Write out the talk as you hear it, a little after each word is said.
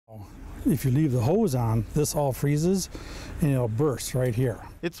if you leave the hose on, this all freezes and it'll burst right here.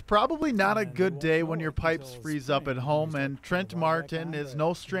 It's probably not a good day when your pipes freeze up at home, and Trent Martin is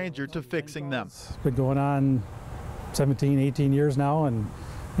no stranger to fixing them. It's been going on 17, 18 years now, and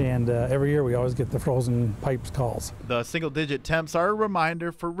every year we always get the frozen pipes calls. The single-digit temps are a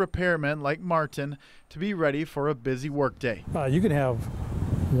reminder for repairmen like Martin to be ready for a busy workday. You can have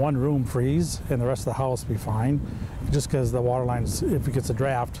one room freeze and the rest of the house be fine, just because the water lines, if it gets a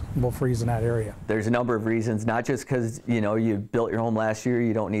draft, will freeze in that area. There's a number of reasons, not just because you built your home last year,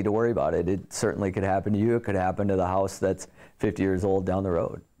 you don't need to worry about it. It certainly could happen to you. It could happen to the house that's 50 years old down the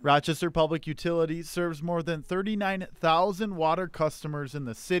road. Rochester Public Utilities serves more than 39,000 water customers in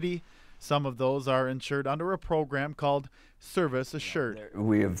the city. Some of those are insured under a program called Service Assured.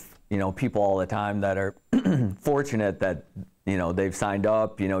 We have people all the time that are fortunate that they've signed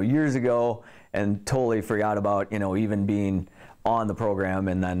up years ago and totally forgot about even being on the program,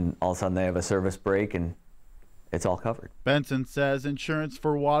 and then all of a sudden they have a service break and it's all covered. Benson says insurance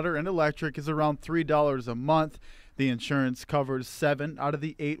for water and electric is around $3 a month. The insurance covers 7 out of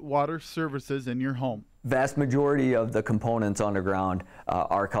the 8 water services in your home. Vast majority of the components underground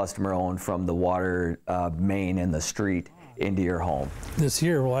are customer owned, from the water main in the street into your home. This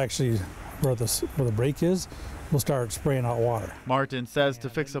here will actually, where the break is, we'll start spraying out water. Martin says to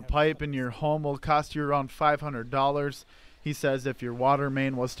fix a pipe in your home will cost you around $500. He says if your water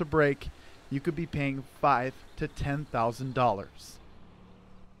main was to break, you could be paying $5,000 to $10,000.